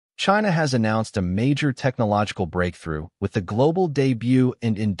China has announced a major technological breakthrough with the global debut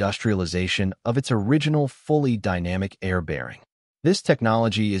and industrialization of its original fully dynamic air bearing. This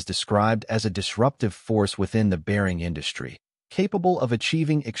technology is described as a disruptive force within the bearing industry, capable of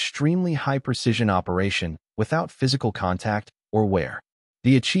achieving extremely high-precision operation without physical contact or wear.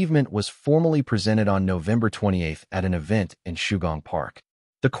 The achievement was formally presented on November 28 at an event in Shugong Park.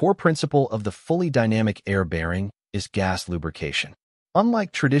 The core principle of the fully dynamic air bearing is gas lubrication.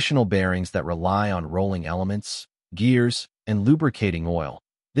 Unlike traditional bearings that rely on rolling elements, gears, and lubricating oil,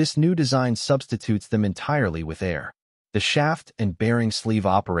 this new design substitutes them entirely with air. The shaft and bearing sleeve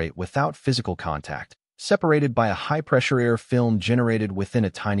operate without physical contact, separated by a high-pressure air film generated within a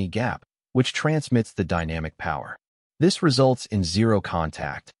tiny gap, which transmits the dynamic power. This results in zero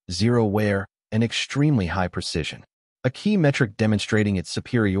contact, zero wear, and extremely high precision. A key metric demonstrating its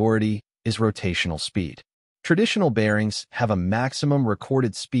superiority is rotational speed. Traditional bearings have a maximum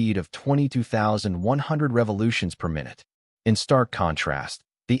recorded speed of 22,100 revolutions per minute. In stark contrast,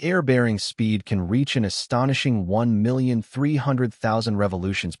 the air bearing's speed can reach an astonishing 1,300,000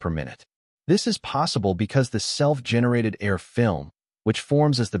 revolutions per minute. This is possible because the self-generated air film, which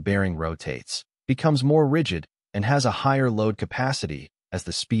forms as the bearing rotates, becomes more rigid and has a higher load capacity as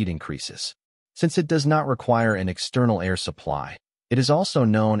the speed increases. Since it does not require an external air supply, it is also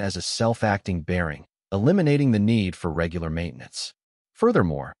known as a self-acting bearing, eliminating the need for regular maintenance.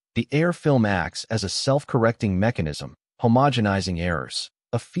 Furthermore, the air film acts as a self-correcting mechanism, homogenizing errors,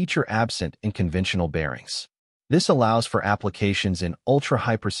 a feature absent in conventional bearings. This allows for applications in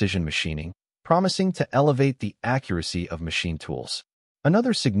ultra-high-precision machining, promising to elevate the accuracy of machine tools.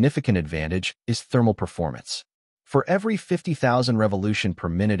 Another significant advantage is thermal performance. For every 50,000 revolution per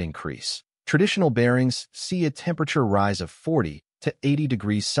minute increase, traditional bearings see a temperature rise of 40 to 80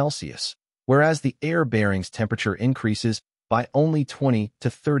 degrees Celsius, whereas the air bearing's temperature increases by only 20 to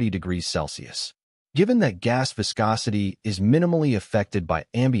 30 degrees Celsius. Given that gas viscosity is minimally affected by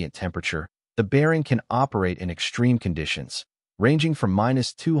ambient temperature, the bearing can operate in extreme conditions, ranging from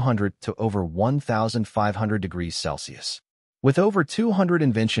 -200 to over 1,500 degrees Celsius. With over 200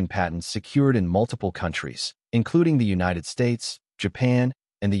 invention patents secured in multiple countries, including the United States, Japan,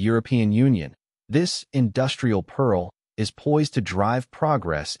 and the European Union, this industrial pearl is poised to drive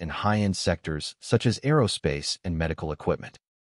progress in high-end sectors such as aerospace and medical equipment.